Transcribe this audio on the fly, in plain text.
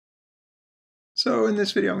So in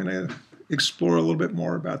this video, I'm going to explore a little bit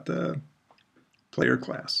more about the player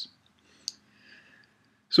class.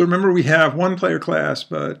 So remember, we have one player class,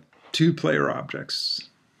 but two player objects.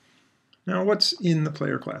 Now, what's in the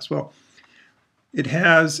player class? Well, it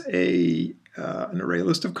has an array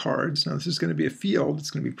list of cards. Now, this is going to be a field. It's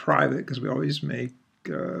going to be private because we always make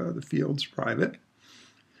the fields private.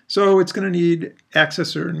 So it's going to need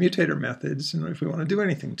accessor and mutator methods, and if we want to do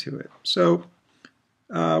anything to it. So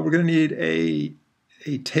we're going to need a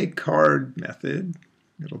take card method.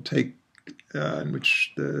 It'll take in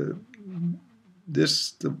which the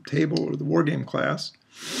table or the wargame class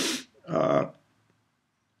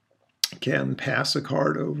can pass a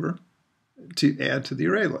card over to add to the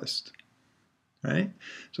array list, right?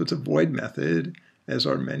 So it's a void method, as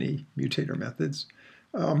are many mutator methods.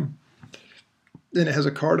 Then it has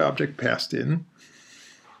a card object passed in,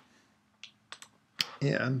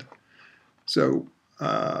 and so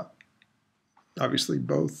obviously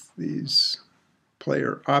both these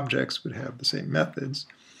player objects would have the same methods.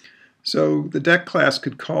 So the deck class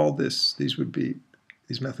could call this. These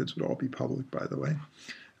methods would all be public, by the way.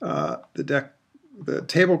 The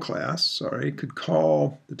table class, could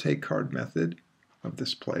call the take card method of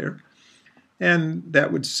this player, and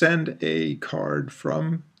that would send a card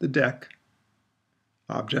from the deck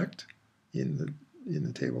object in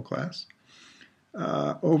the table class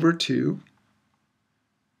over to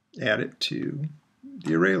add it to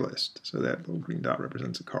the array list. So that little green dot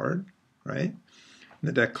represents a card, right? And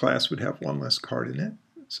the deck class would have one less card in it.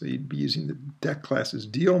 So you'd be using the deck class's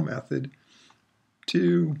deal method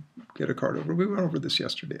to get a card over. We went over this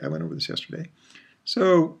yesterday. I went over this yesterday.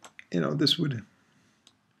 So, this would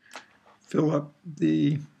fill up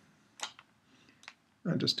the,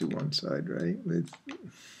 I'll just do one side, right, with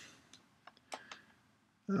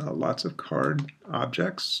lots of card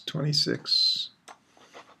objects, 26,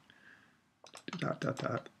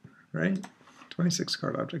 right? 26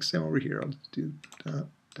 card objects. Same over here. I'll just do ... to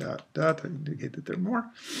indicate that there are more.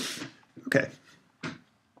 Okay.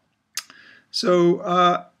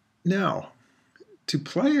 So now, to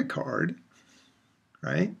play a card,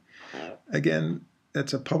 right? Again,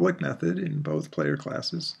 that's a public method in both player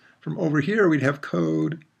classes. From over here, we'd have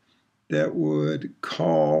code that would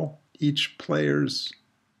call each player's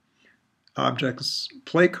object's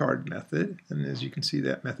play card method, and as you can see,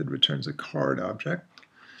 that method returns a card object.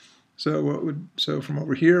 So from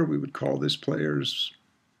over here, we would call this player's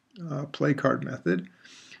play card method,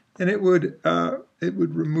 and it would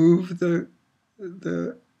remove the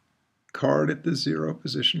card at the 0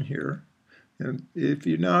 position here. And if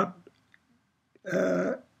you're not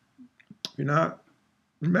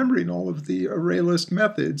remembering all of the array list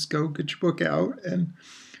methods, go get your book out and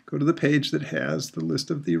go to the page that has the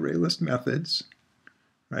list of the array list methods,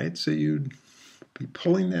 right? So you'd be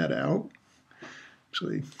pulling that out.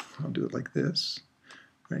 Actually, I'll do it like this,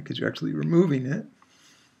 right? Because you're actually removing it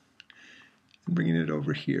and bringing it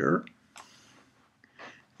over here.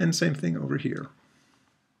 And same thing over here,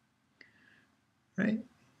 right?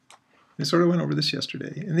 I sort of went over this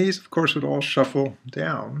yesterday. And these, of course, would all shuffle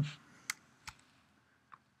down.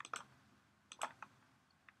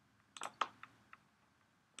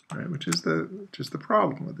 Right, which is the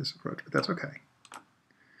problem with this approach, but that's okay.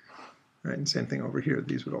 Right, and same thing over here.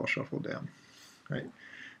 These would all shuffle down, right?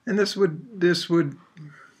 And so we'd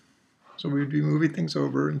be moving things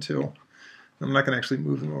over until, I'm not going to actually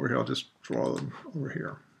move them over here. I'll just draw them over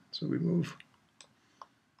here. So we move.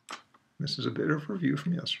 This is a bit of review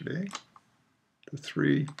from yesterday. The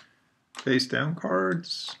 3 face down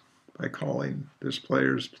cards by calling this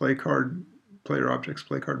player's player object's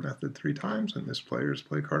play card method 3 times, and this player's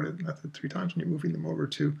play card method 3 times, and you're moving them over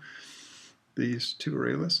to these 2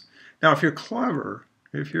 array lists. Now, if you're clever,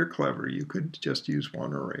 you could just use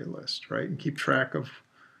one array list, right, and keep track of.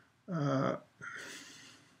 That's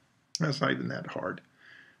not even that hard.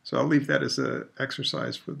 So I'll leave that as an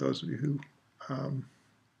exercise for those of you who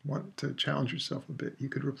want to challenge yourself a bit. You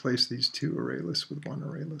could replace these 2 array lists with one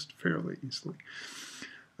array list fairly easily.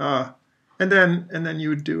 And then you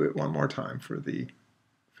would do it one more time for the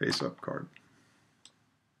face-up card,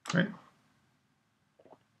 right?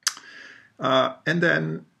 And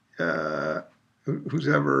then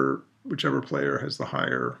whichever player has the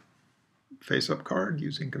higher face-up card,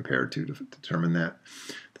 using compare to determine that,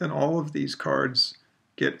 then all of these cards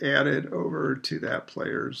get added over to that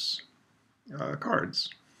player's cards,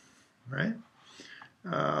 right?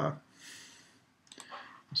 Let's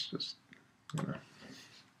just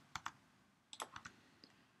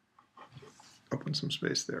open some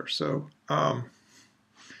space there. So,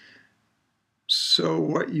 so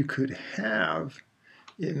what you could have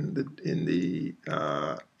in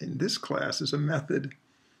this class is a method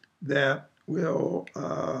that will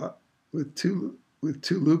with two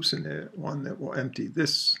loops in it, one that will empty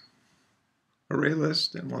this array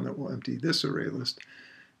list and one that will empty this array list,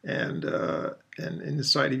 and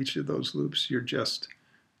inside of each of those loops you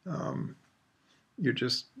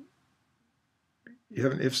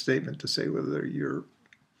have an if statement to say whether you're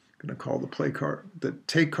going to call the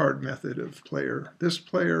take card method of this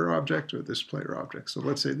player object or this player object. So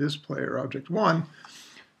let's say this player object 1.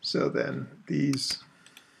 So then these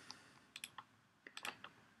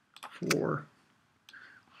 4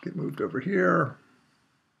 get moved over here,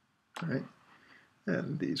 right?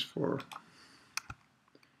 And these 4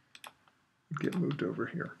 get moved over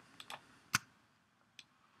here.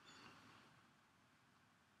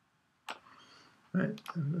 Right,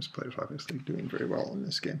 and this player's obviously doing very well in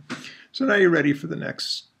this game. So now you're ready for the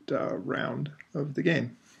next round of the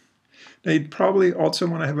game. Now you'd probably also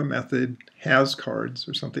want to have a method, has cards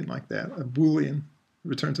or something like that, a Boolean,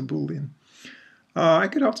 returns a Boolean. I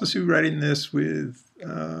could also see writing this with,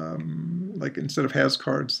 like instead of has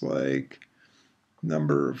cards, like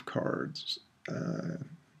number of cards,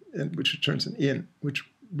 and which returns an int, which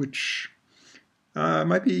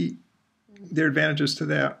might be, there are advantages to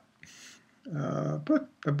that. But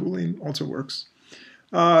a Boolean also works,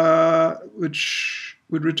 which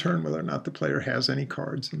would return whether or not the player has any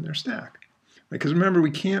cards in their stack. Because remember,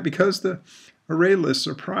 we can't, because the array lists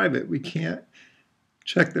are private, we can't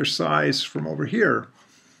check their size from over here.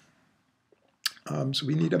 So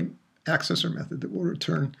we need an accessor method that will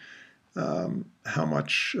return how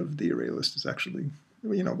much of the array list is actually,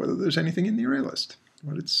 whether there's anything in the array list,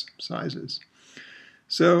 what its size is.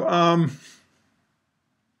 So,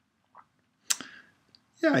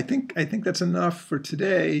 yeah, I think that's enough for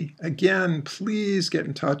today. Again, please get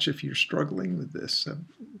in touch if you're struggling with this. I'm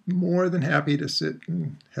more than happy to sit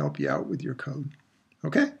and help you out with your code.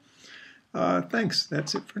 Okay? Thanks.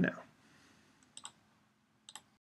 That's it for now.